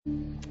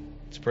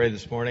Let's pray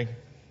this morning.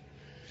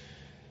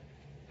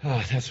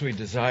 That's what we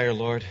desire,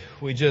 Lord.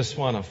 We just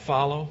want to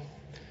follow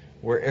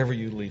wherever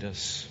you lead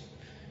us.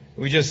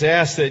 We just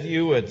ask that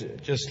you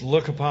would just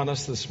look upon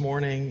us this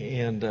morning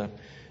and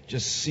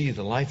just see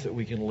the life that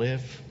we can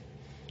live,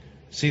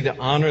 see the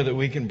honor that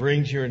we can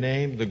bring to your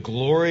name, the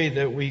glory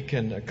that we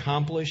can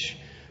accomplish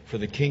for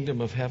the kingdom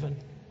of heaven.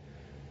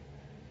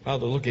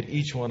 Father, look at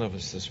each one of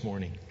us this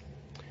morning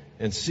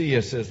and see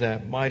us as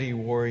that mighty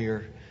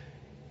warrior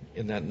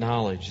in that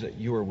knowledge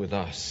that you are with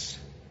us.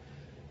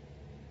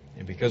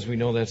 And because we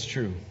know that's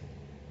true,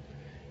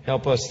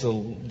 help us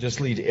to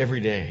just lead every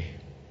day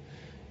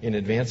in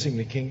advancing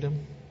the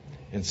kingdom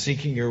and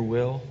seeking your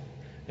will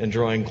and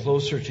drawing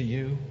closer to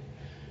you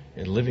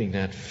and living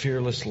that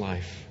fearless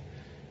life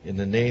in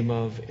the name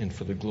of and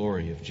for the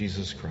glory of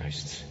Jesus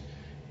Christ,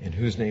 in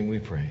whose name we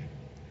pray.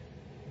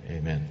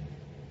 Amen.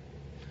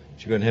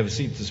 You're going to have a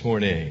seat this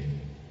morning.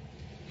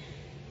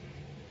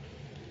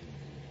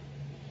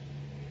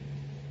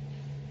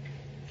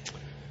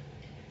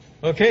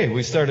 Okay,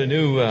 we start a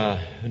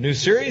new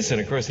series, and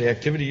of course the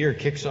activity year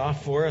kicks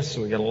off for us,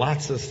 so we got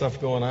lots of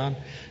stuff going on.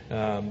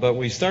 But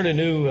we start a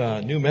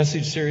new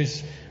message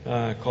series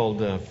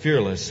called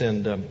Fearless,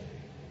 and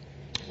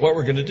what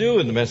we're going to do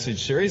in the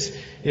message series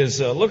is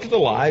look at the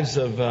lives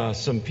of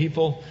some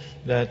people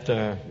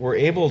that were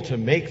able to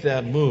make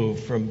that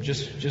move from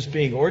just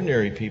being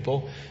ordinary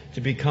people to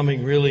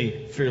becoming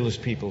really fearless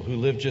people who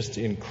live just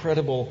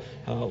incredible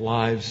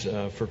lives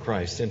for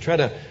Christ, and try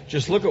to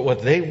just look at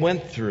what they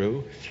went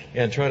through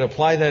and try to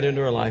apply that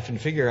into our life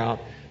and figure out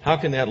how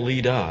can that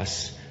lead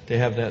us to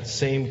have that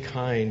same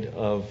kind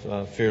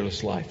of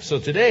fearless life. So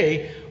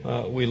today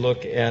we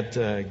look at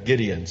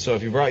Gideon. So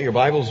if you brought your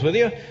Bibles with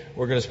you,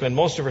 we're going to spend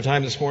most of our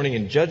time this morning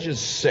in Judges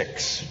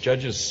 6.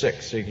 Judges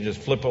 6. So you can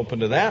just flip open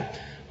to that,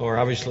 or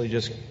obviously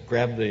just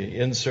grab the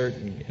insert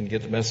and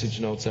get the message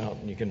notes out,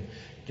 and you can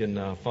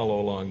follow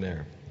along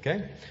there.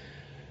 Okay?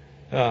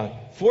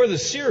 For the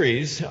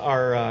series,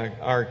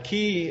 our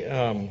key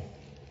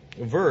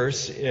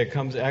verse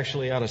comes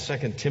actually out of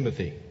 2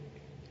 Timothy.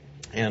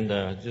 And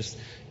just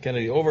kind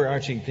of the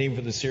overarching theme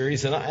for the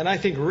series. And I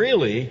think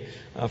really,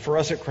 for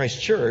us at Christ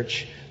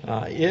Church,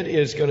 it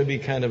is going to be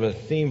kind of a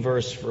theme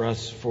verse for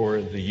us for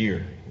the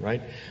year,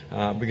 right?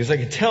 Because I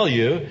can tell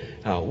you,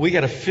 we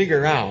got to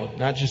figure out,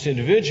 not just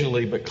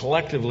individually, but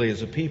collectively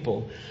as a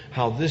people,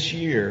 how this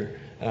year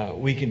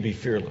we can be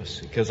fearless.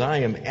 Because I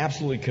am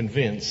absolutely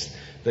convinced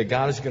that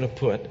God is going to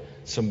put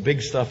some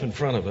big stuff in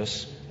front of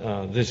us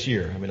this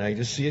year. I mean, I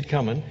just see it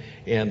coming.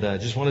 And I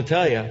just want to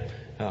tell you,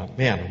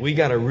 man, we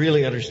got to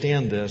really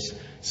understand this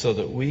so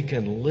that we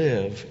can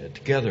live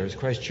together as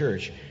Christ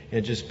Church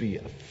and just be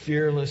a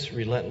fearless,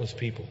 relentless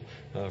people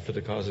for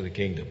the cause of the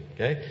kingdom.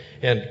 Okay?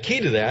 And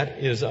key to that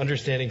is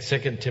understanding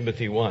 2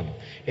 Timothy 1.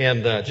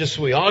 And just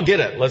so we all get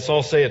it, let's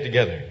all say it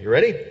together. You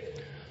ready?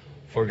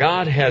 For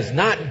God has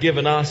not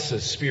given us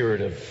a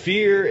spirit of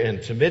fear and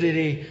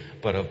timidity,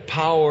 but of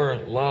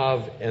power,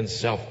 love, and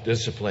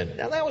self-discipline.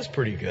 Now that was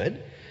pretty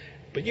good,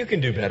 but you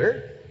can do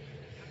better.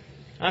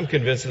 I'm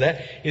convinced of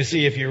that. You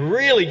see, if you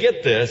really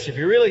get this, if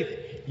you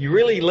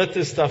really let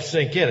this stuff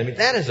sink in, I mean,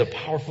 that is a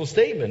powerful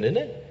statement, isn't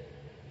it?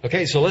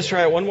 Okay, so let's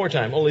try it one more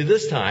time. Only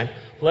this time,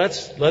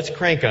 let's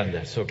crank on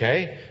this,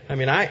 okay? I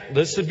mean,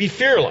 let's be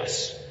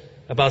fearless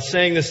about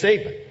saying this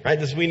statement, right?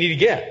 This is what we need to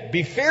get.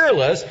 Be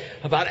fearless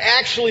about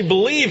actually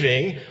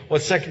believing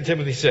what 2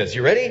 Timothy says.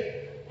 You ready?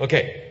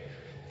 Okay.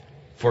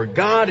 For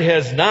God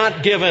has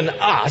not given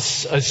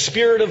us a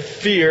spirit of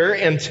fear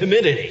and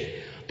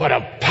timidity, but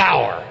of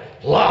power,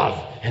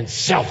 love, and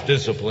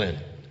self-discipline.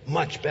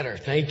 Much better.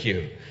 Thank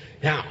you.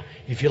 Now,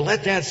 if you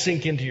let that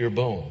sink into your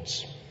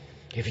bones,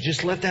 if you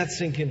just let that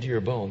sink into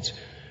your bones,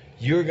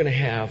 you're going to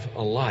have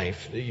a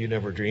life that you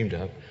never dreamed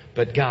of,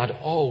 but God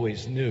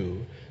always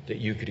knew that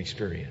you could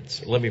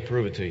experience. Let me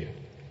prove it to you.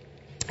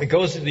 It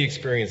goes to the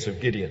experience of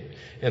Gideon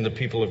and the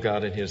people of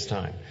God in his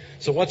time.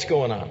 So what's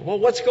going on? Well,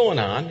 what's going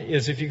on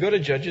is if you go to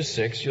Judges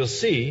 6, you'll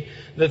see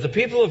that the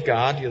people of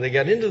God, they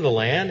got into the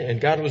land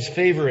and God was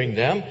favoring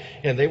them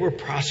and they were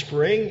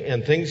prospering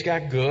and things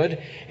got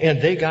good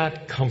and they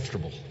got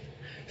comfortable.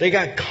 They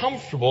got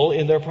comfortable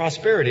in their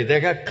prosperity. They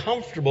got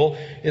comfortable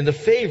in the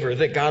favor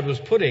that God was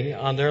putting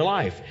on their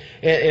life.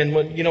 And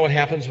when, you know what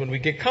happens when we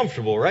get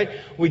comfortable, right?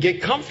 We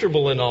get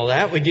comfortable in all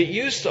that. We get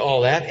used to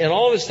all that. And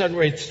all of a sudden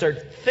we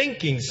start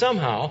thinking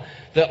somehow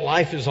that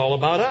life is all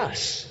about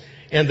us.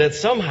 And that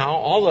somehow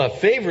all the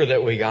favor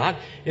that we got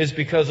is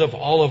because of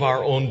all of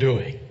our own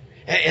doing.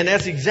 And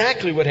that's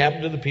exactly what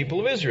happened to the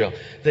people of Israel.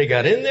 They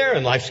got in there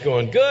and life's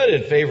going good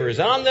and favor is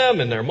on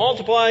them and they're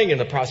multiplying and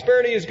the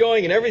prosperity is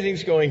going and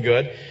everything's going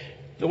good.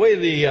 The way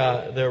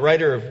the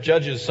writer of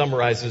Judges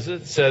summarizes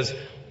it says,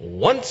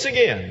 once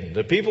again,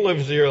 the people of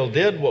Israel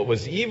did what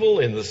was evil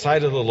in the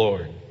sight of the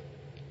Lord.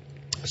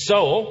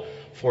 So,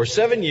 for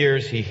 7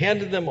 years, he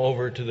handed them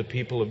over to the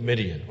people of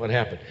Midian. What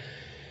happened?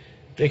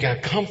 They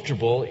got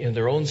comfortable in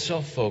their own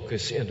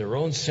self-focus, in their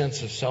own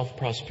sense of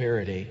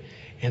self-prosperity,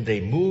 and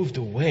they moved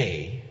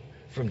away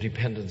from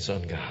dependence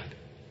on God.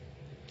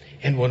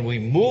 And when we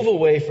move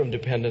away from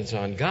dependence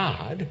on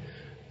God,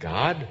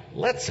 God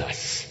lets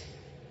us.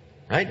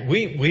 Right?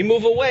 We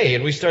move away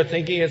and we start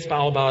thinking it's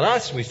all about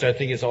us. We start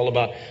thinking it's all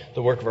about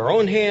the work of our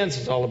own hands.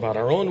 It's all about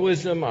our own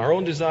wisdom, our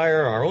own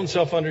desire, our own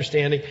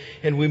self-understanding.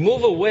 And we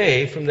move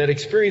away from that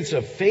experience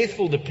of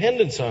faithful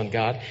dependence on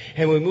God,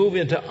 and we move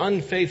into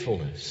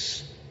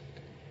unfaithfulness.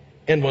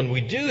 And when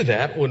we do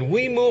that, when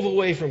we move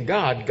away from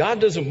God, God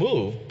doesn't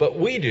move, but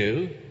we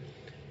do.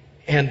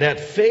 And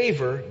that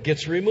favor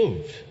gets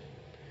removed.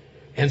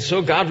 And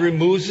so God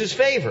removes His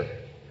favor.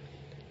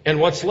 And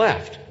what's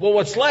left? Well,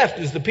 what's left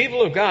is the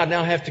people of God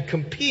now have to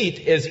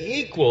compete as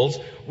equals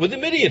with the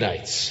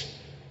Midianites.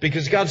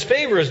 Because God's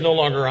favor is no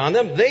longer on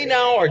them. They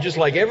now are just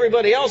like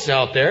everybody else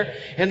out there.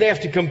 And they have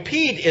to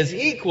compete as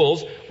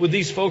equals with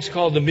these folks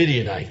called the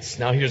Midianites.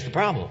 Now here's the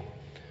problem.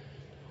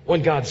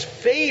 When God's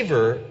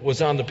favor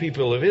was on the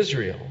people of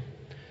Israel,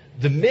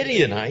 the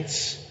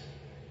Midianites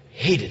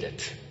hated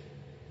it.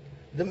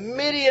 The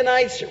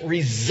Midianites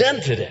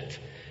resented it.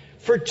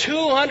 For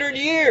 200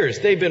 years,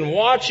 they've been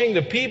watching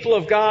the people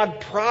of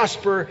God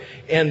prosper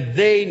and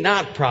they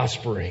not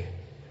prospering.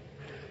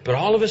 But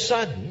all of a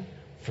sudden,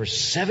 for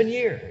 7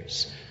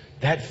 years,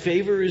 that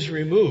favor is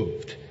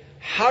removed.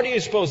 How do you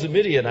suppose the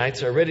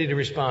Midianites are ready to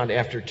respond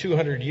after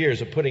 200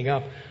 years of putting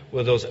up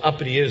with those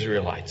uppity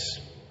Israelites?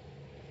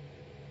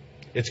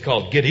 It's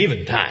called get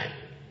even time,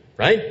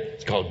 right?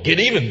 It's called get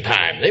even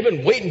time. They've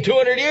been waiting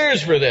 200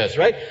 years for this,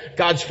 right?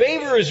 God's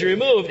favor is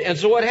removed, and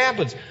so what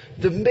happens?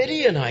 The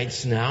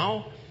Midianites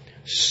now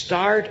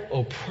start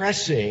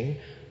oppressing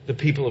the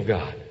people of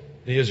God,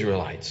 the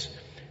Israelites.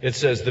 It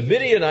says the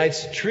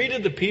Midianites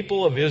treated the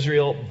people of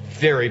Israel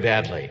very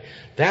badly.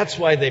 That's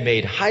why they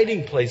made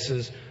hiding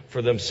places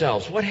for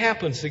themselves. What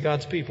happens to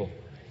God's people?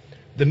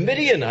 The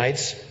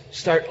Midianites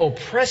start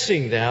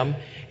oppressing them,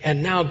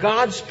 and now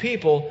God's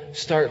people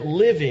start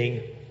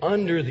living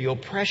under the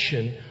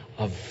oppression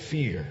of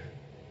fear.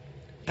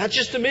 Not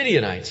just the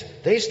Midianites.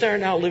 They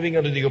start now living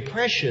under the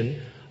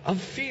oppression of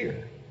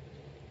fear.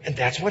 And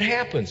that's what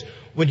happens.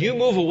 When you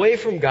move away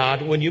from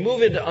God, when you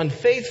move into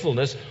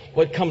unfaithfulness,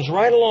 what comes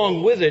right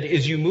along with it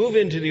is you move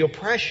into the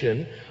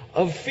oppression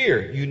of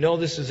fear. You know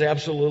this is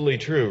absolutely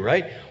true,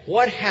 right?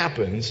 What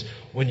happens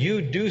when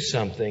you do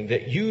something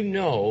that you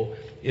know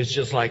is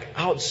just like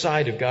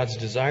outside of God's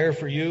desire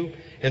for you,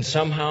 and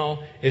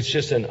somehow it's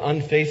just an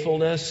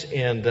unfaithfulness,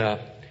 and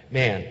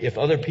man, if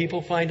other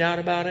people find out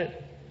about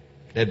it,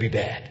 that'd be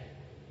bad.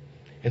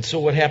 And so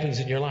what happens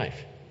in your life?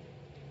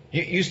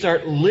 You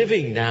start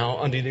living now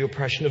under the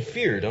oppression of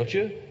fear, don't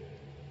you?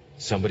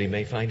 Somebody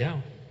may find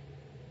out.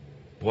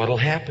 What'll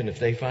happen if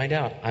they find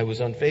out I was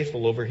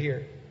unfaithful over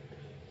here?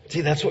 See,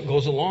 that's what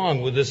goes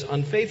along with this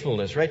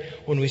unfaithfulness, right?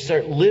 When we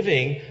start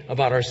living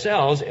about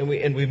ourselves and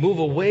we move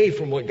away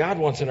from what God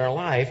wants in our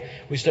life,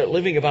 we start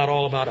living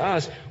all about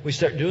us, we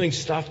start doing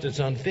stuff that's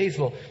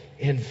unfaithful,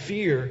 and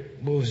fear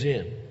moves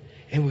in.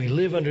 And we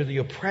live under the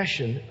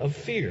oppression of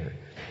fear.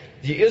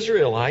 The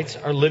Israelites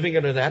are living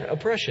under that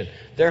oppression.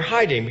 They're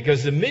hiding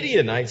because the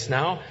Midianites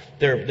now,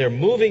 they're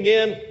moving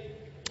in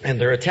and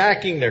they're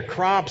attacking their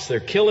crops, they're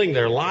killing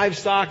their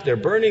livestock, they're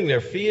burning their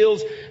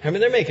fields. I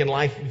mean, they're making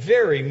life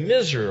very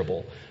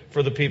miserable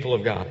for the people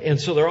of God. And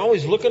so they're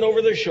always looking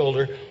over their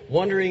shoulder,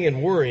 wondering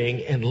and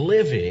worrying and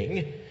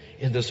living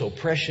in this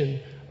oppression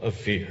of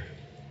fear.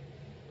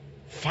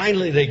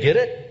 Finally, they get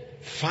it.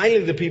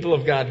 Finally, the people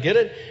of God get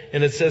it.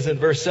 And it says in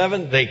verse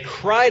 7, they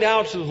cried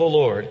out to the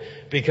Lord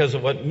because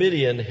of what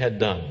Midian had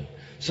done.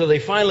 So they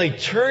finally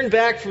turn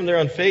back from their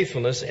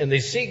unfaithfulness and they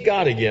seek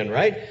God again,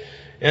 right?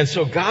 And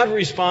so God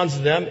responds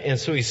to them, and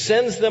so He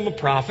sends them a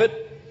prophet,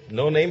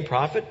 no name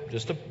prophet,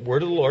 just a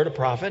word of the Lord, a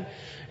prophet.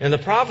 And the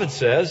prophet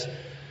says,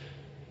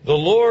 the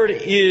Lord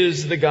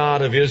is the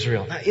God of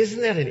Israel. Now,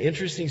 isn't that an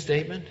interesting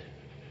statement?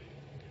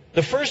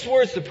 The first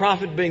words the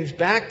prophet brings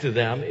back to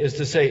them is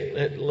to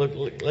say,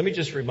 look, let me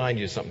just remind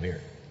you something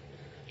here.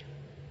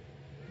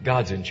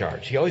 God's in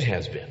charge. He always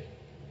has been.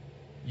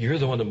 You're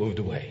the one that moved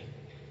away.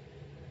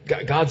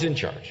 God's in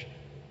charge.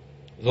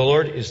 The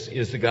Lord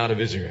is the God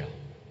of Israel.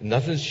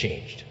 Nothing's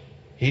changed.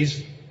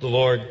 He's the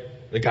Lord,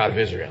 the God of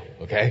Israel,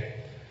 okay?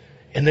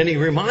 And then He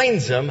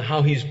reminds them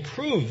how He's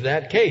proved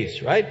that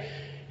case, right?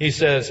 He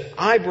says,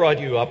 I brought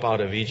you up out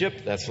of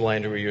Egypt. That's the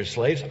land where you're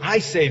slaves. I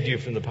saved you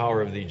from the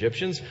power of the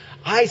Egyptians.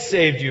 I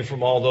saved you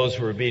from all those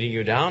who were beating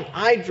you down.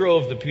 I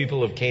drove the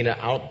people of Canaan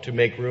out to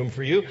make room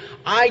for you.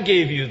 I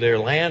gave you their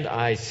land.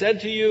 I said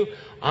to you,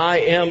 I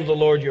am the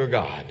Lord your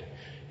God.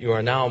 You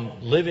are now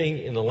living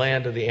in the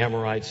land of the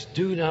Amorites.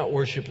 Do not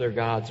worship their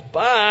gods,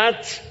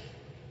 but,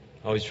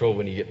 always trouble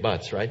when you get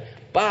buts, right?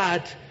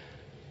 But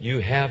you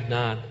have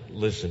not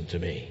listened to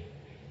me.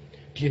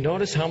 Do you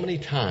notice how many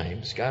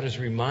times God is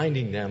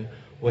reminding them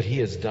what He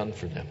has done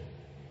for them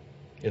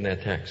in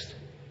that text?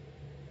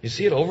 You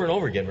see it over and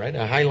over again, right?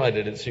 I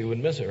highlighted it so you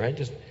wouldn't miss it, right?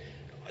 Just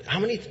how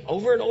many,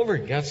 over and over,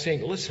 God's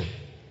saying, listen,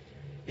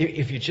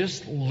 if you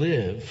just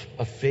live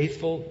a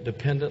faithful,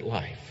 dependent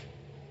life,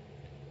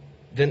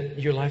 then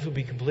your life will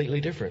be completely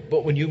different.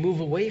 But when you move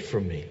away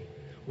from me,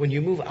 when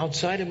you move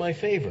outside of my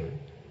favor,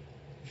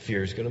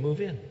 fear is going to move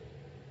in.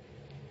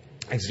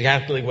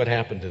 Exactly what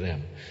happened to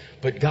them.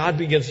 But God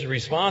begins to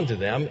respond to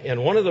them,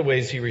 and one of the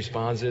ways he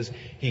responds is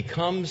he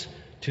comes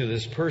to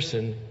this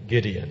person,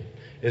 Gideon.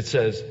 It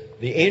says,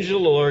 the angel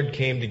of the Lord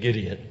came to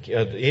Gideon.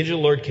 The angel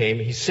of the Lord came.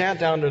 He sat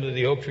down under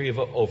the oak tree of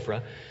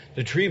Ophrah.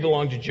 The tree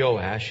belonged to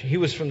Joash. He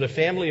was from the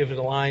family of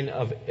the line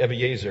of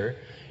Abiezer.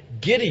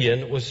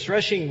 Gideon was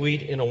threshing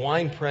wheat in a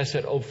winepress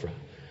at Ophrah.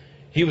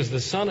 He was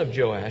the son of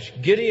Joash.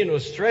 Gideon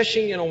was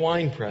threshing in a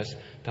winepress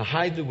to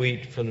hide the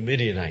wheat from the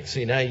Midianites.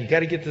 See, now you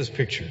got to get this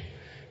picture.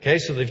 Okay,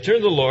 so they've turned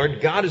to the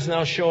Lord. God is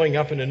now showing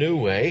up in a new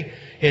way.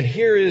 And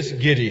here is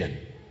Gideon.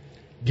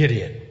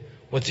 Gideon.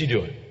 What's he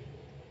doing?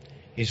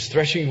 He's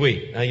threshing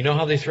wheat. Now, you know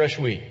how they thresh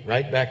wheat,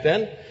 right? Back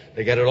then,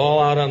 they got it all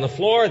out on the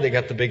floor. They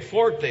got the big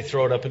fork. They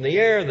throw it up in the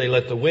air. They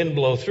let the wind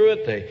blow through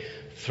it. They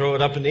throw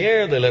it up in the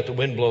air. They let the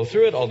wind blow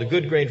through it. All the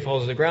good grain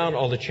falls to the ground.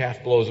 All the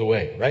chaff blows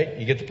away, right?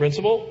 You get the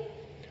principle?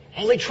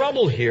 Only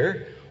trouble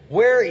here,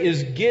 where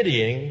is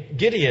Gideon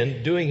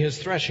doing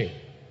his threshing?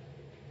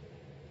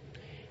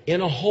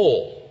 In a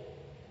hole.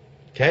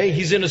 Okay,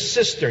 he's in a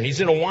cistern.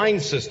 He's in a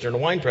wine cistern, a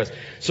wine press.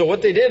 So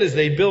what they did is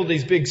they build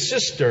these big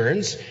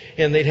cisterns,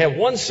 and they'd have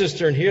one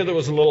cistern here that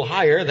was a little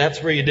higher.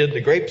 That's where you did the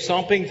grape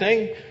stomping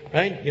thing,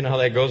 right? You know how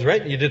that goes,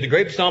 right? You did the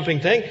grape stomping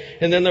thing,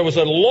 and then there was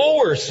a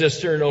lower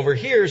cistern over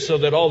here so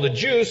that all the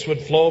juice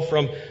would flow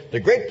from the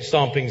grape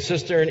stomping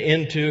cistern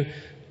into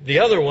the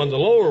other one, the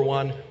lower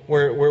one,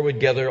 where it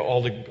would gather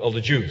all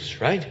the juice,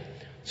 right?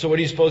 So what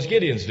do you suppose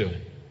Gideon's doing?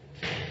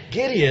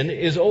 Gideon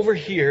is over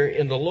here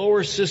in the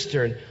lower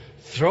cistern,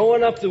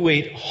 throwing up the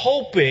wheat,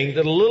 hoping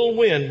that a little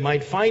wind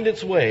might find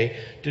its way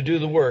to do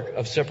the work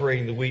of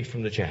separating the wheat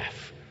from the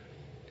chaff.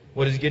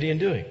 What is Gideon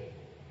doing?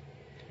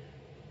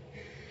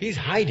 He's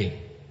hiding.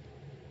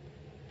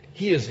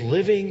 He is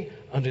living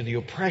under the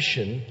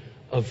oppression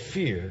of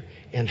fear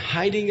and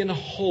hiding in a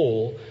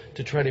hole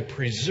to try to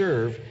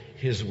preserve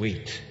his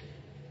wheat.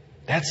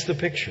 That's the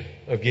picture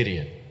of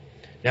Gideon.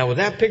 Now, with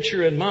that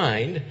picture in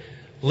mind,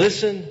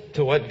 listen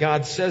to what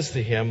God says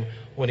to him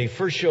when he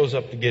first shows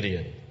up to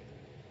Gideon.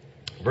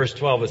 Verse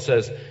 12, it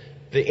says,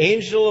 the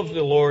angel of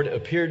the Lord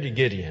appeared to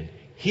Gideon.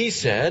 He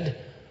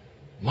said,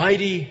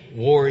 mighty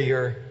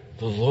warrior,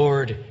 the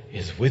Lord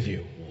is with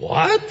you.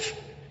 What?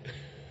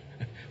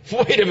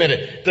 Wait a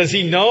minute. Does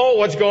he know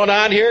what's going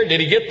on here? Did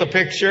he get the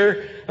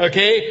picture?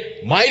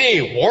 Okay.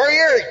 Mighty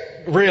warrior?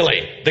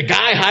 Really? The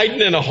guy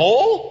hiding in a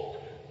hole?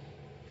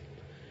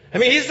 I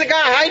mean, he's the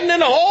guy hiding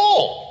in a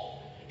hole.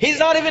 He's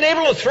not even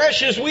able to thresh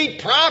his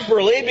wheat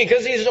properly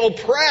because he's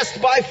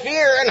oppressed by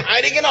fear and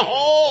hiding in a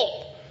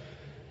hole.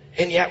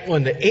 And yet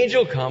when the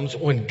angel comes,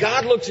 when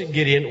God looks at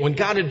Gideon, when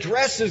God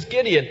addresses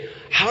Gideon,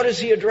 how does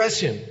he address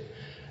him?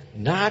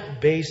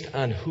 Not based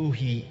on who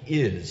he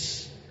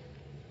is,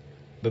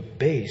 but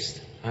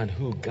based on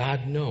who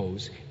God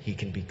knows he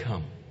can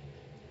become.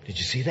 Did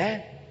you see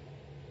that?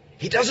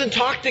 He doesn't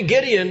talk to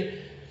Gideon,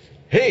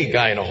 hey,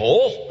 guy in a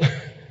hole.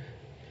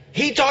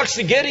 He talks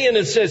to Gideon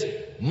and says,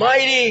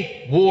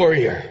 mighty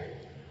warrior.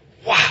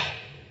 Wow.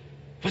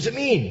 What does it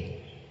mean?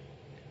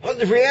 Well,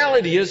 the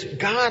reality is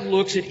God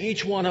looks at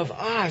each one of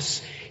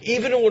us,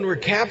 even when we're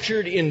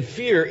captured in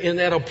fear, in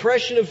that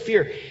oppression of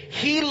fear.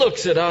 He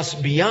looks at us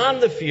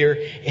beyond the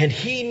fear, and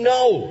he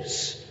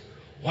knows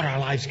what our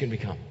lives can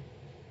become.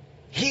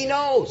 He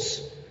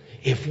knows.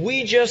 If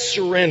we just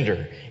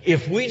surrender,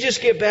 if we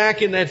just get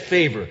back in that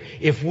favor,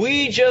 if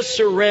we just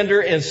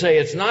surrender and say,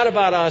 it's not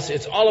about us,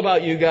 it's all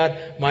about you,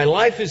 God. My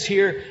life is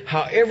here.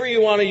 However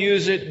you want to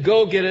use it,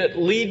 go get it.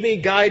 Lead me,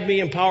 guide me,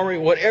 empower me,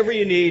 whatever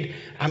you need.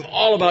 I'm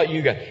all about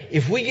you, God.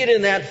 If we get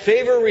in that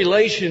favor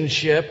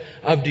relationship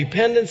of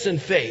dependence and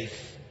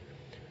faith,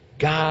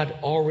 God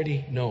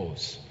already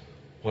knows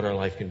what our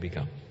life can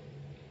become.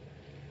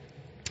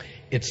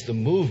 It's the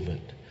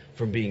movement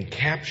from being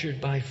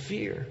captured by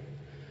fear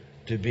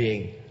to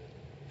being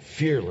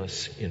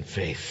fearless in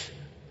faith.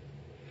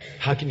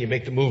 How can you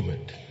make the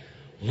movement?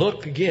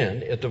 Look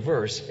again at the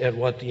verse, at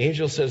what the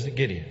angel says to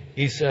Gideon.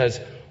 He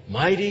says,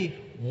 mighty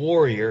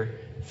warrior,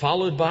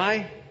 followed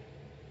by,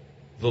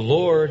 the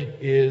Lord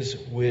is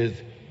with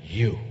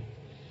you.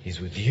 He's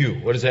with you.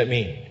 What does that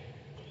mean?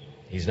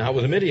 He's not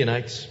with the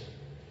Midianites.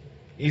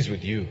 He's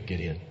with you,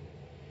 Gideon.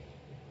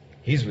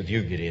 He's with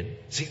you, Gideon.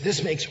 See,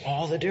 this makes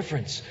all the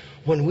difference.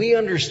 When we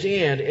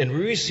understand and we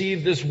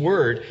receive this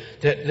word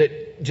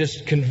that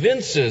just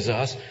convinces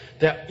us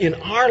that in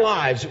our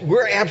lives,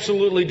 we're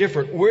absolutely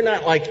different. We're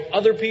not like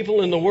other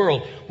people in the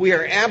world. We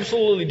are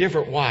absolutely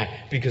different.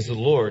 Why? Because the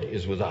Lord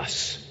is with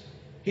us.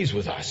 He's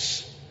with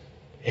us.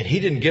 And He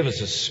didn't give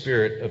us a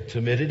spirit of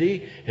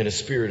timidity and a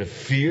spirit of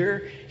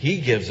fear.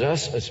 He gives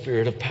us a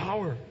spirit of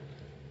power.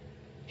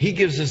 He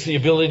gives us the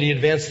ability to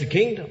advance the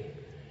kingdom.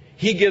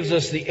 He gives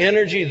us the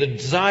energy, the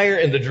desire,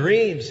 and the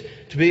dreams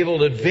to be able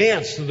to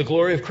advance to the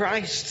glory of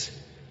Christ.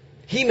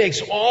 He makes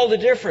all the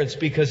difference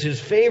because His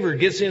favor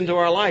gets into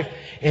our life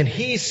and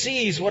He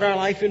sees what our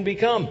life can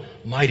become.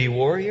 Mighty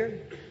warrior.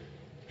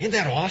 Isn't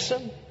that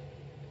awesome?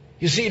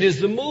 You see, it is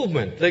the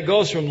movement that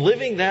goes from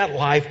living that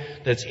life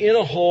that's in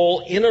a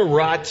hole, in a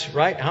rut,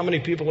 right? How many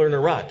people are in a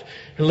rut?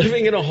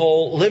 Living in a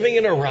hole, living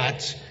in a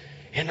rut,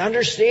 and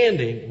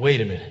understanding,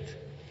 wait a minute,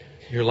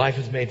 your life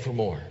is made for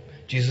more.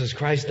 Jesus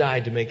Christ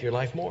died to make your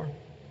life more.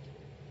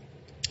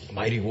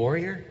 Mighty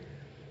warrior,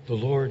 the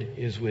Lord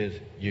is with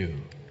you.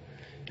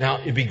 Now,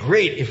 it'd be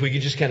great if we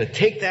could just kind of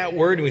take that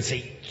word and we'd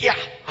say, yeah,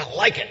 I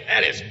like it.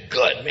 That is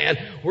good, man.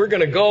 We're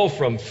going to go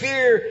from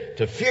fear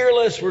to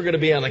fearless. We're going to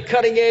be on the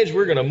cutting edge.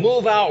 We're going to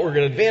move out. We're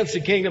going to advance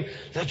the kingdom.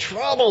 The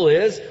trouble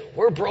is,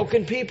 we're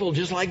broken people,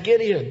 just like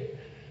Gideon.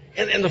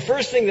 And the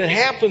first thing that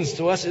happens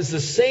to us is the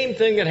same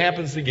thing that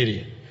happens to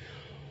Gideon.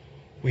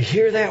 We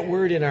hear that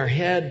word in our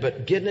head,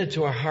 but getting it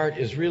to our heart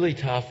is really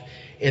tough.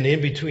 And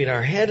in between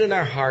our head and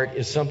our heart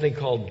is something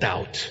called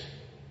doubt.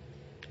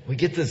 We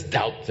get this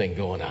doubt thing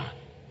going on.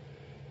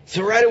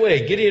 So right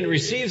away, Gideon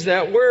receives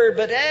that word,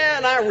 but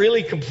not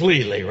really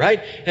completely,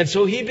 right? And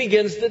so he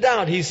begins to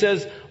doubt. He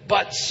says,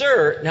 but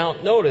sir, now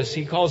notice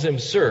he calls him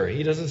sir.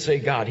 He doesn't say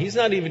God. He's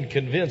not even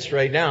convinced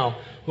right now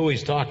who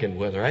he's talking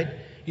with, right?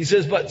 He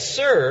says, but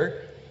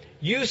sir,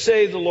 you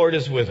say the Lord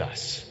is with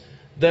us.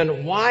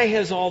 Then why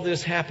has all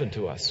this happened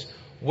to us?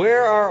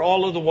 Where are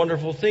all of the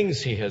wonderful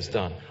things he has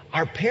done?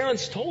 Our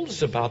parents told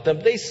us about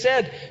them. They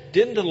said,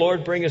 didn't the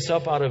Lord bring us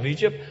up out of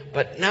Egypt?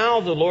 But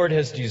now the Lord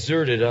has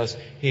deserted us.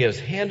 He has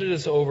handed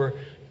us over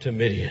to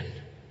Midian.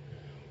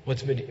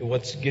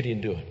 What's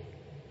Gideon doing?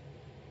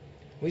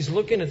 Well, he's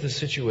looking at the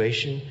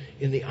situation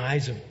in the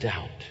eyes of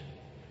doubt.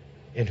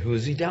 And who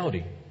is he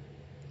doubting?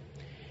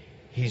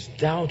 He's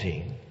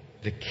doubting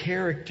the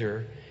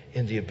character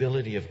and the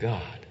ability of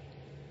God.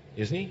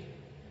 Isn't he?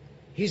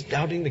 He's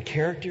doubting the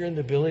character and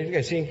the ability of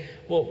God. Saying,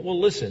 well,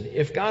 listen,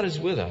 if God is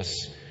with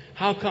us,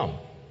 how come?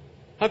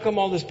 How come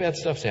all this bad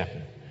stuff's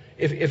happening?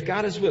 If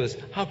God is with us,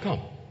 how come?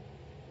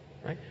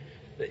 Right?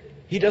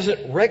 He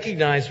doesn't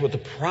recognize what the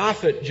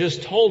prophet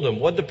just told him.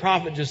 What did the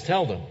prophet just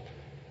tell him?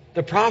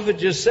 The prophet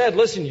just said,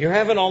 listen, you're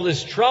having all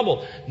this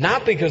trouble,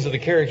 not because of the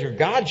character of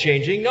God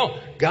changing. No,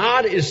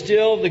 God is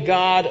still the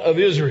God of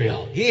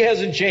Israel. He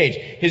hasn't changed.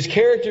 His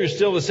character is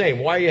still the same.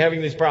 Why are you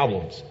having these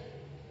problems?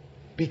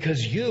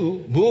 Because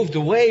you moved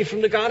away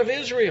from the God of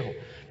Israel.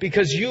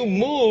 Because you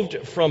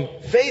moved from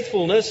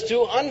faithfulness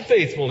to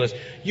unfaithfulness.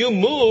 You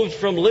moved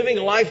from living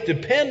a life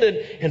dependent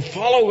and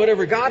follow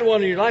whatever God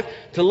wanted in your life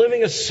to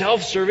living a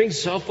self-serving,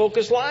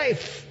 self-focused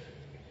life.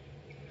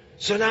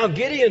 So now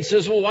Gideon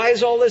says, well, why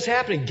is all this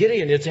happening?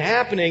 Gideon, it's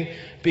happening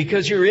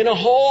because you're in a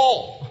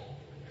hole.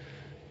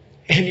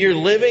 And you're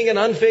living an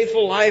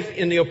unfaithful life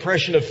in the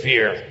oppression of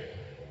fear.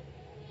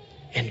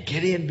 And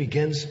Gideon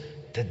begins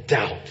to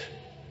doubt.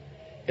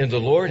 And the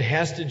Lord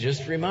has to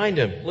just remind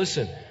him,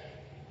 listen,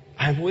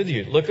 I'm with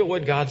you. Look at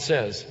what God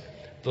says.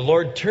 The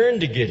Lord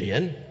turned to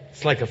Gideon.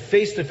 It's like a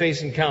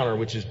face-to-face encounter,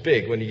 which is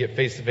big when you get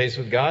face-to-face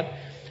with God.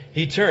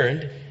 He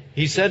turned.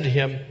 He said to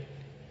him,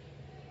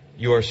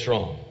 you are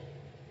strong.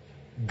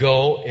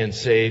 Go and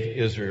save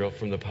Israel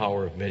from the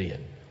power of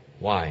Midian.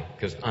 Why?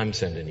 Because I'm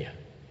sending you.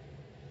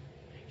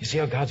 You see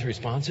how God's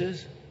response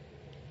is?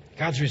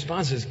 God's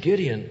response is,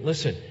 Gideon,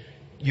 listen,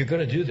 you're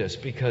going to do this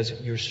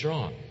because you're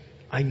strong.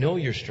 I know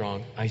you're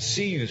strong. I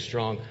see you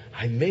strong.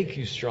 I make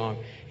you strong.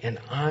 And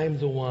I'm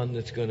the one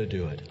that's going to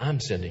do it. I'm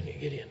sending you,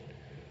 Gideon.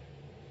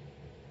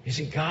 You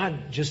see,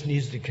 God just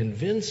needs to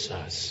convince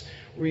us,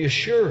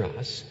 reassure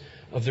us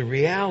of the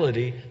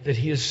reality that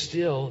He is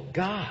still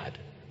God.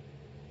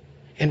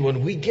 And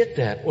when we get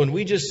that, when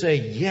we just say,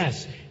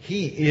 yes,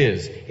 He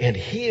is, and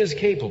He is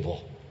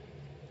capable,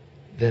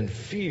 then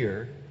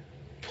fear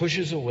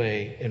pushes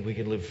away and we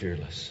can live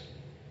fearless.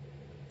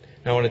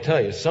 Now, I want to tell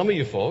you, some of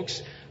you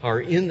folks are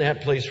in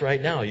that place right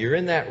now. You're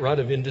in that rut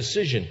of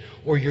indecision,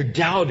 or you're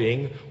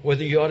doubting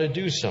whether you ought to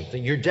do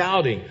something. You're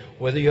doubting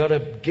whether you ought to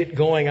get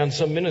going on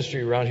some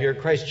ministry around here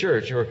at Christ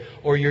Church,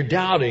 or you're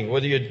doubting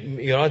whether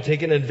you ought to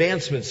take an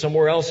advancement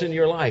somewhere else in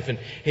your life, and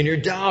you're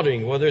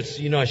doubting whether it's,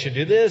 I should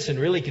do this, and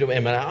really,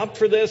 am I up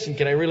for this, and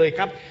can I really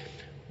accomplish?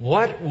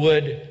 What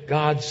would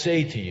God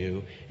say to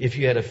you if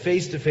you had a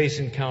face-to-face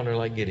encounter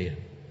like Gideon?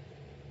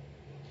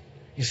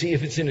 You see,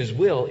 if it's in His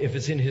will, if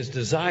it's in His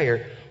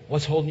desire,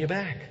 what's holding you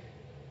back?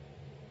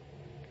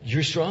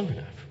 You're strong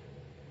enough.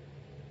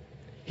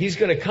 He's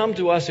going to come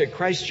to us at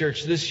Christ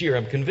Church this year,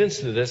 I'm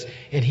convinced of this,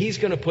 and He's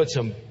going to put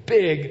some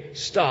big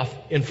stuff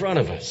in front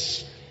of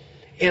us.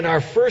 And our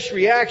first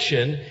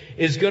reaction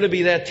is going to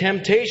be that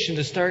temptation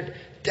to start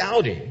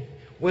doubting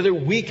whether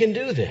we can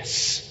do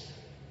this.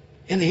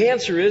 And the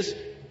answer is,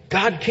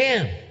 God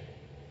can.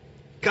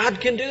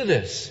 God can do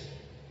this.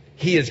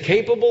 He is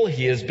capable,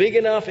 He is big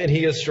enough, and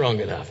He is strong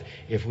enough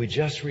if we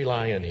just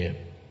rely on Him.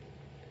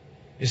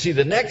 You see,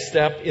 the next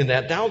step in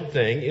that doubt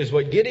thing is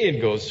what Gideon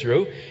goes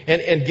through.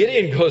 And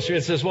Gideon goes through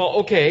and says,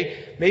 well,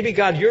 okay, maybe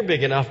God, you're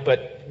big enough,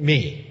 but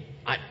me,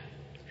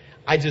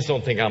 I just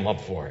don't think I'm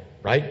up for it,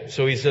 right?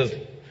 So he says,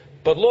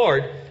 but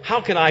Lord,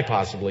 how can I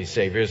possibly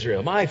save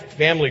Israel? My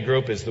family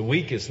group is the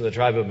weakest in the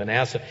tribe of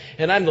Manasseh,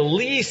 and I'm the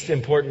least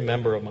important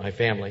member of my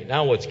family.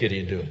 Now what's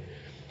Gideon doing?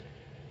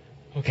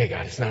 Okay,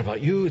 God, it's not about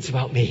you, it's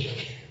about me.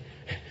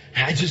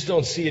 I just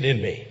don't see it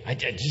in me. I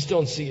just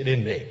don't see it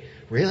in me.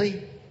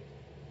 Really?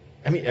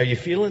 I mean, are you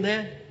feeling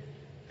that?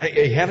 Are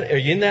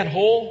you in that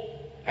hole?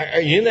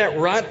 Are you in that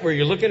rut where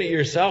you're looking at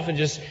yourself and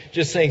just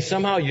saying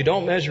somehow you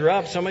don't measure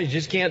up, somehow you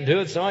just can't do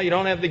it, somehow you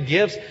don't have the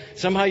gifts,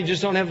 somehow you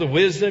just don't have the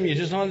wisdom, you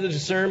just don't have the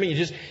discernment,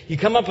 you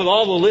come up with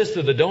all the list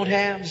of the don't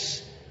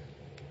haves?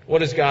 What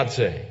does God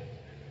say?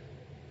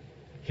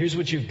 Here's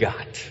what you've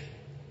got.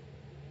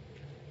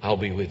 I'll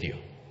be with you.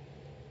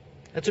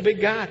 That's a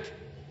big got.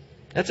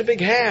 That's a big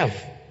have.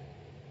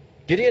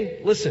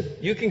 Gideon, listen,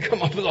 you can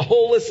come up with a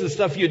whole list of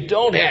stuff you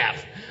don't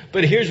have,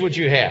 but here's what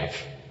you have.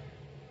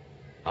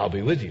 I'll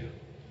be with you.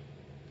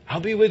 I'll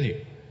be with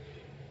you.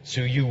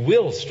 So you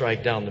will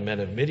strike down the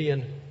men of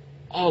Midian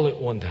all at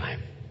one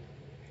time.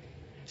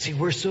 See,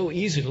 we're so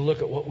easy to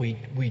look at what we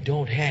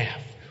don't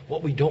have,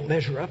 what we don't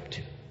measure up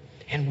to.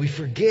 And we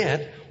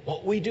forget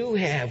what we do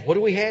have. What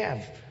do we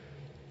have?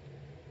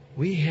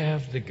 We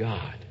have the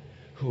God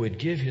who would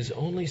give His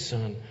only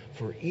Son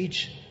for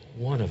each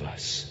one of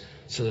us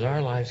so that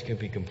our lives can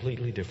be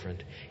completely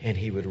different. And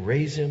He would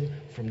raise Him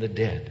from the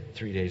dead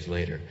 3 days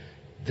later.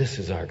 This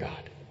is our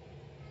God.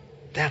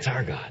 That's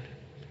our God.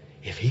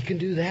 If He can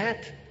do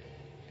that,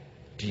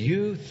 do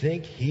you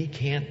think He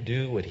can't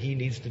do what He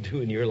needs to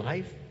do in your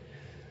life?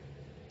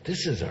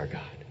 This is our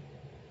God.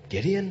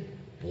 Gideon,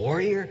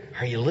 warrior,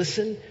 are you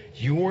listening?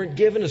 You weren't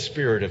given a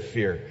spirit of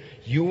fear.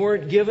 You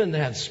weren't given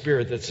that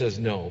spirit that says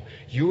no.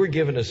 You were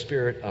given a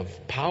spirit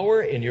of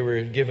power, and you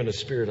were given a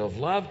spirit of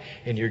love,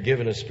 and you're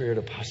given a spirit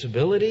of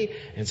possibility.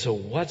 And so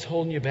what's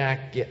holding you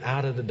back? Get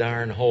out of the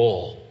darn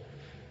hole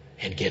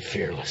and get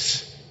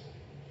fearless.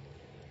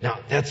 Now,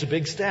 that's a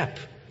big step.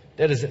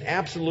 That is an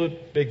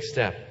absolute big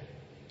step.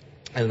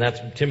 And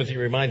that's what Timothy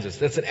reminds us.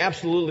 That's an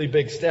absolutely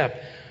big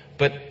step.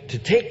 But to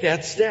take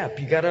that step,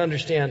 you got to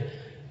understand,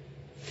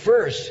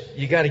 first,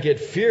 you got to get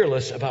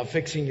fearless about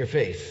fixing your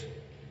faith.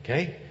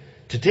 Okay?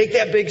 To take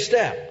that big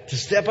step, to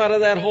step out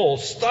of that hole,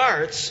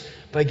 starts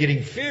by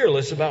getting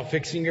fearless about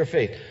fixing your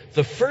faith.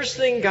 The first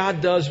thing God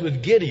does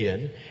with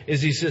Gideon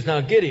is He says, now,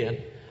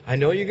 Gideon, I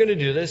know you're going to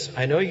do this.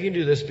 I know you can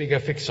do this, but you got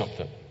to fix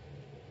something.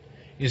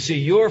 You see,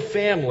 your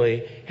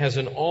family has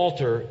an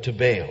altar to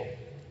Baal.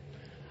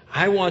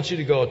 I want you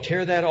to go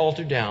tear that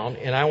altar down,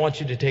 and I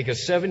want you to take a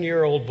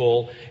 7-year-old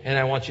bull, and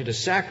I want you to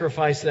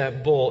sacrifice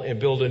that bull and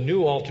build a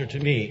new altar to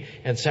me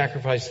and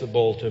sacrifice the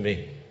bull to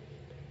me.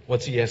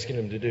 What's He asking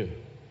him to do?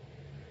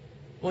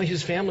 Well,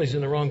 his family's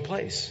in the wrong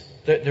place.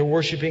 They're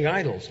worshiping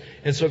idols.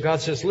 And so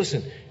God says,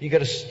 listen, you got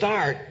to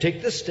start,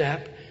 take the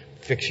step,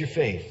 fix your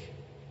faith.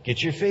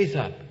 Get your faith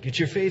up. Get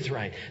your faith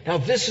right. Now,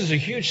 this is a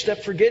huge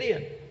step for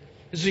Gideon.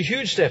 This is a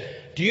huge step.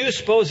 Do you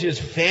suppose his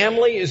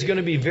family is going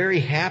to be very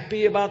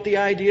happy about the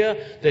idea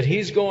that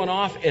he's going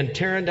off and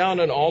tearing down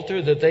an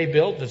altar that they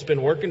built that's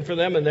been working for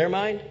them in their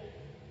mind?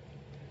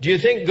 Do you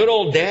think good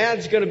old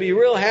Dad's going to be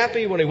real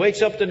happy when he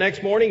wakes up the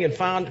next morning and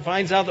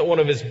finds out that one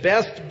of his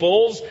best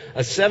bulls,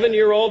 a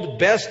 7-year-old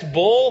best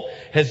bull,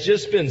 has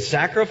just been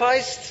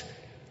sacrificed?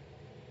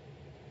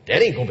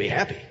 Dad ain't going to be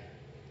happy.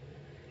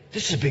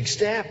 This is a big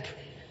step.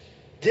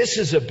 This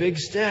is a big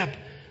step.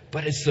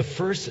 But it's the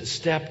first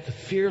step, the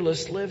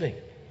fearless living.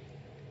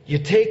 You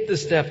take the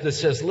step that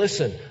says,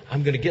 listen,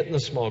 I'm going to get in the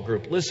small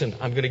group. Listen,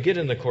 I'm going to get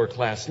in the core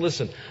class.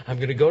 Listen, I'm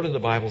going to go to the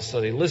Bible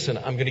study. Listen,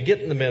 I'm going to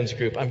get in the men's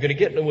group. I'm going to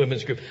get in the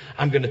women's group.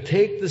 I'm going to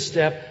take the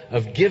step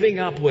of giving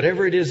up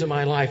whatever it is in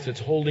my life that's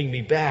holding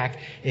me back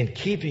and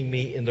keeping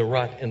me in the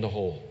rut and the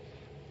hole.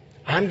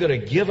 I'm going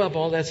to give up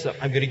all that stuff.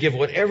 I'm going to give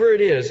whatever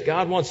it is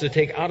God wants to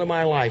take out of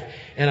my life,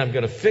 and I'm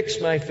going to fix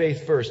my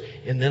faith first,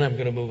 and then I'm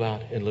going to move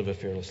out and live a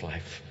fearless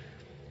life.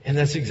 And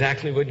that's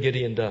exactly what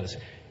Gideon does.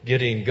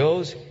 Gideon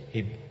goes,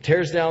 he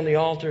tears down the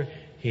altar,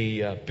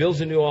 he builds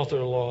a new altar to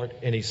the Lord,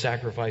 and he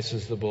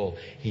sacrifices the bull.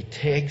 He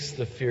takes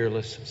the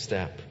fearless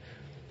step.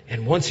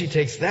 And once he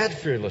takes that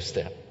fearless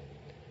step,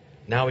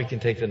 now he can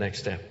take the next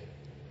step.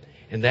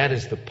 And that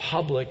is the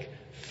public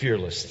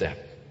fearless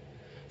step.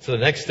 So the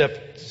next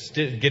step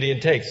Gideon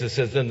takes, it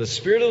says, then the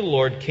Spirit of the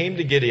Lord came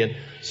to Gideon.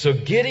 So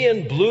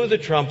Gideon blew the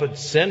trumpet,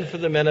 sent for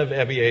the men of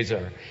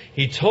Abiezer.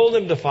 He told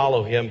them to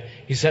follow him.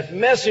 He sent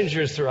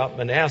messengers throughout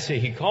Manasseh.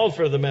 He called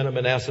for the men of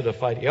Manasseh to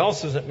fight. He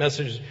also sent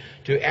messengers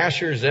to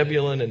Asher,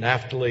 Zebulun, and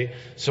Naphtali.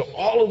 So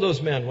all of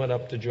those men went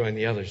up to join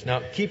the others.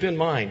 Now keep in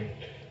mind,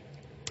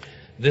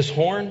 this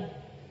horn,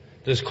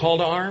 this call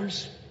to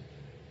arms,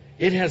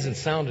 it hasn't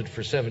sounded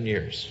for 7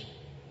 years.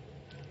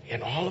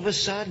 And all of a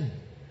sudden,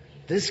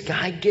 this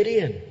guy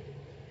Gideon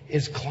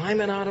is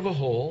climbing out of a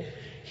hole.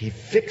 He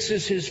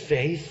fixes his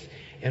faith.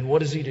 And what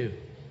does he do?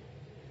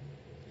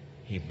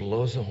 He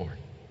blows the horn.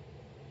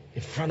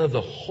 In front of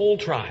the whole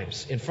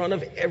tribes, in front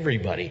of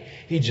everybody.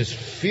 He just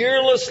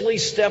fearlessly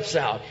steps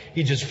out.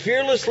 He just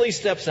fearlessly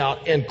steps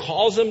out and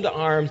calls them to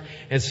arms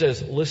and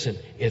says, listen,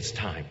 it's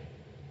time.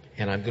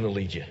 And I'm going to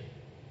lead you.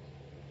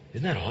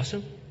 Isn't that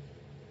awesome?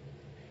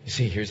 You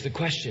see, here's the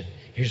question.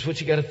 Here's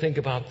what you got to think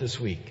about this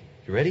week.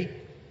 You ready?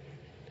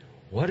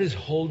 What is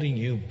holding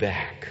you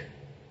back?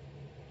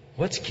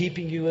 What's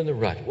keeping you in the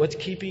rut? What's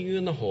keeping you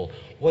in the hole?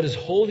 What is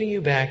holding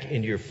you back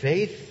in your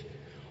faith?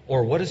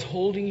 Or what is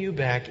holding you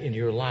back in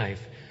your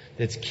life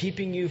that's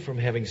keeping you from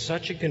having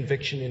such a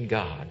conviction in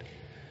God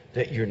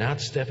that you're not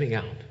stepping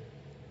out?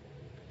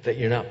 that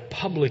you're not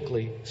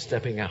publicly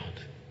stepping out.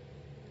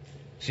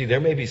 See,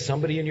 there may be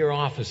somebody in your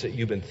office that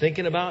you've been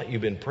thinking about,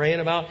 you've been praying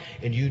about,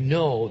 and you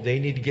know they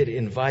need to get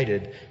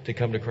invited to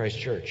come to Christ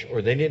Church,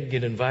 or they need to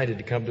get invited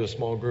to come to a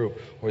small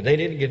group, or they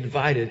need to get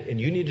invited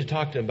and you need to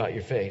talk to them about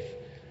your faith,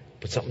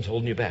 but something's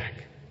holding you back.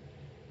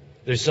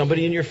 There's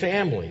somebody in your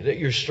family that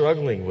you're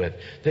struggling with,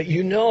 that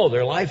you know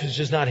their life is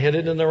just not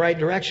headed in the right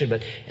direction,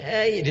 but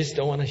you just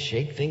don't want to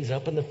shake things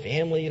up in the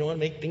family, you don't want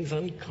to make things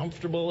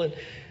uncomfortable, and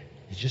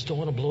you just don't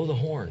want to blow the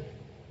horn.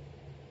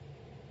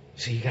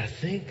 So you got to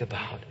think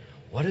about,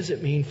 what does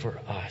it mean for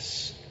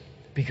us?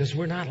 Because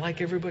we're not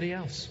like everybody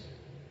else.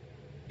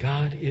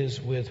 God is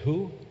with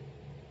who?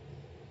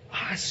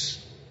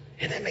 Us.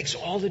 And that makes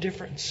all the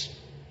difference.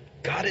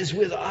 God is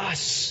with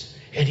us.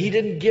 And He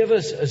didn't give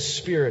us a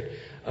spirit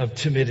of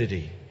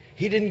timidity.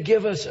 He didn't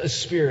give us a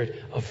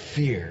spirit of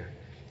fear.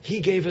 He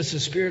gave us a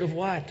spirit of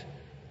what?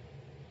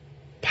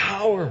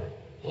 Power,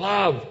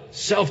 love,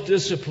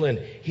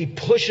 self-discipline. He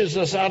pushes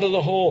us out of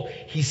the hole.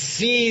 He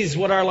sees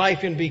what our life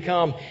can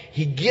become.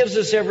 He gives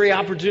us every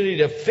opportunity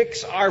to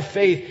fix our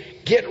faith,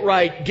 get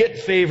right, get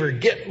favor,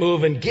 get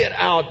moving, get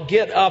out,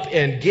 get up,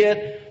 and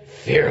get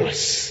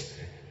fearless.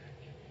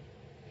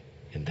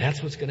 And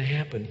that's what's going to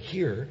happen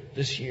here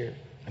this year.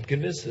 I'm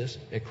convinced of this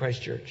at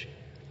Christ Church.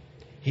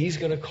 He's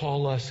going to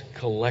call us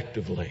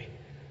collectively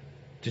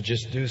to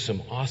just do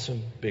some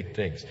awesome big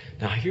things.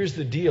 Now, here's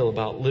the deal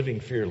about living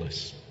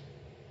fearless.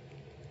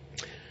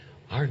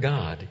 Our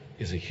God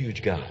is a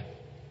huge God.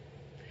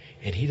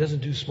 And He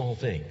doesn't do small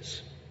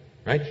things.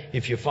 Right?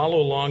 If you follow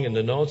along in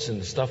the notes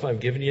and the stuff I've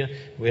given you,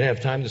 we didn't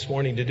have time this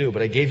morning to do,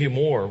 but I gave you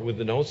more with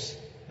the notes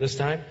this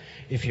time.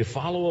 If you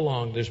follow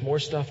along, there's more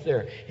stuff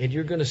there. And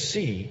you're going to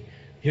see,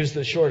 here's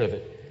the short of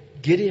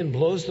it. Gideon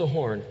blows the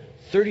horn.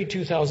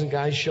 32,000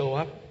 guys show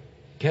up.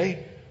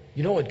 Okay?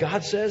 You know what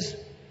God says?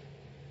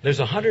 There's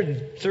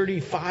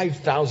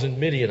 135,000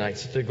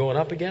 Midianites that they're going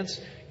up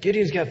against.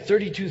 Gideon's got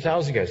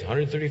 32,000 guys.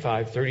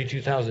 135,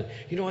 32,000.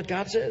 You know what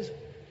God says?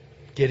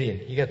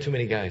 Gideon, you got too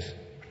many guys.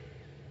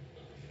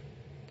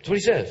 That's what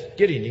He says.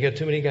 Gideon, you got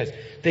too many guys.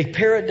 They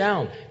pare it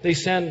down. They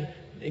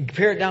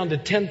pare it down to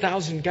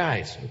 10,000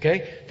 guys.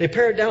 Okay? They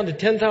pare it down to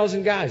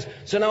 10,000 guys.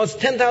 So now it's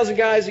 10,000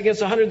 guys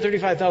against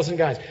 135,000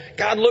 guys.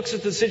 God looks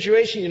at the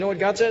situation. You know what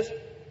God says?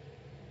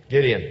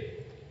 Gideon,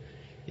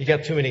 you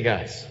got too many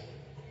guys.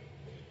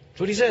 That's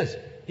what He says.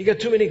 You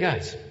got too many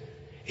guys.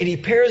 And He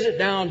pares it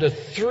down to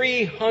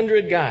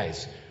 300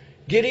 guys.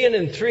 Gideon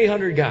and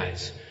 300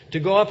 guys to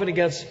go up and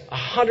against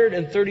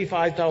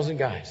 135,000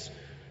 guys.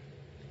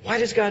 Why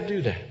does God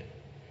do that?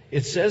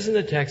 It says in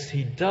the text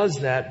He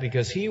does that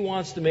because He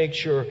wants to make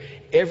sure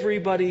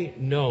everybody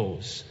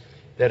knows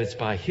that it's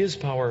by His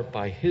power,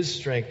 by His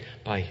strength,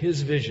 by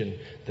His vision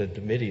that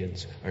the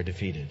Midians are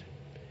defeated,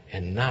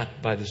 and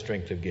not by the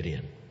strength of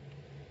Gideon.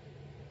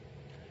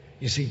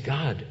 You see,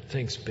 God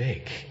thinks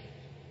big.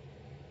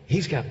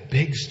 He's got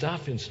big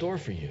stuff in store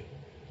for you.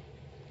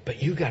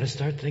 But you got to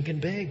start thinking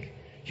big.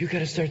 You got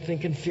to start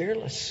thinking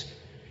fearless.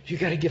 You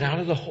got to get out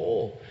of the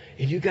hole.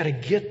 And you got to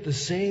get the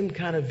same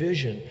kind of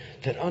vision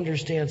that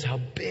understands how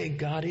big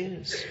God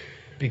is.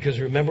 Because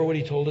remember what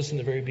He told us in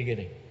the very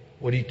beginning.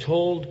 What He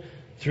told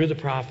through the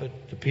prophet,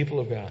 the people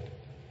of God.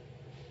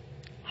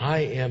 I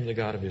am the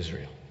God of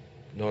Israel.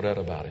 No doubt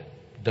about it.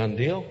 Done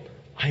deal?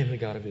 I am the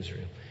God of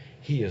Israel.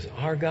 He is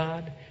our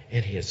God,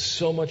 and He has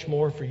so much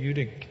more for you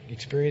to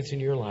experience in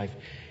your life,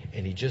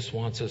 and He just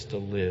wants us to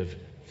live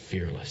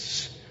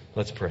fearless.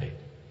 Let's pray.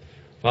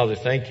 Father,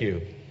 thank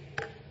You.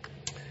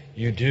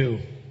 You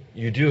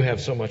do have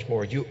so much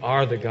more. You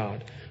are the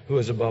God who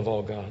is above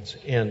all gods,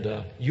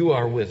 and You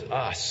are with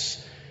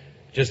us.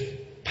 Just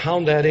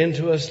pound that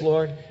into us,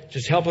 Lord.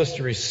 Just help us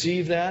to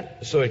receive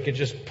that so it can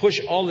just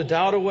push all the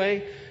doubt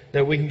away,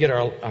 that we can get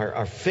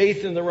our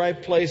faith in the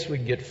right place, we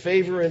can get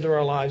favor into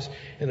our lives,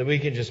 and that we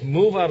can just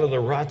move out of the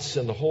ruts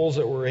and the holes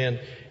that we're in,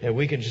 and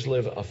we can just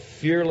live a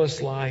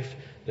fearless life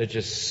that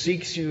just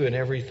seeks You in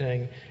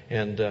everything,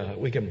 and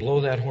we can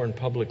blow that horn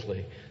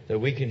publicly, that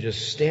we can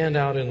just stand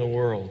out in the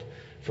world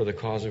for the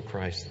cause of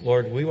Christ.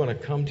 Lord, we want to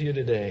come to You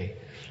today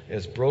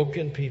as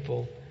broken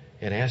people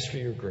and ask for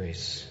Your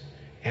grace,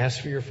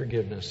 ask for Your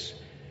forgiveness,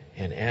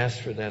 and ask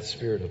for that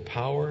spirit of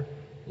power,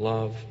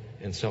 love,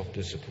 and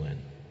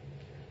self-discipline.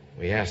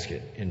 We ask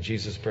it in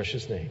Jesus'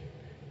 precious name.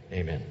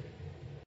 Amen.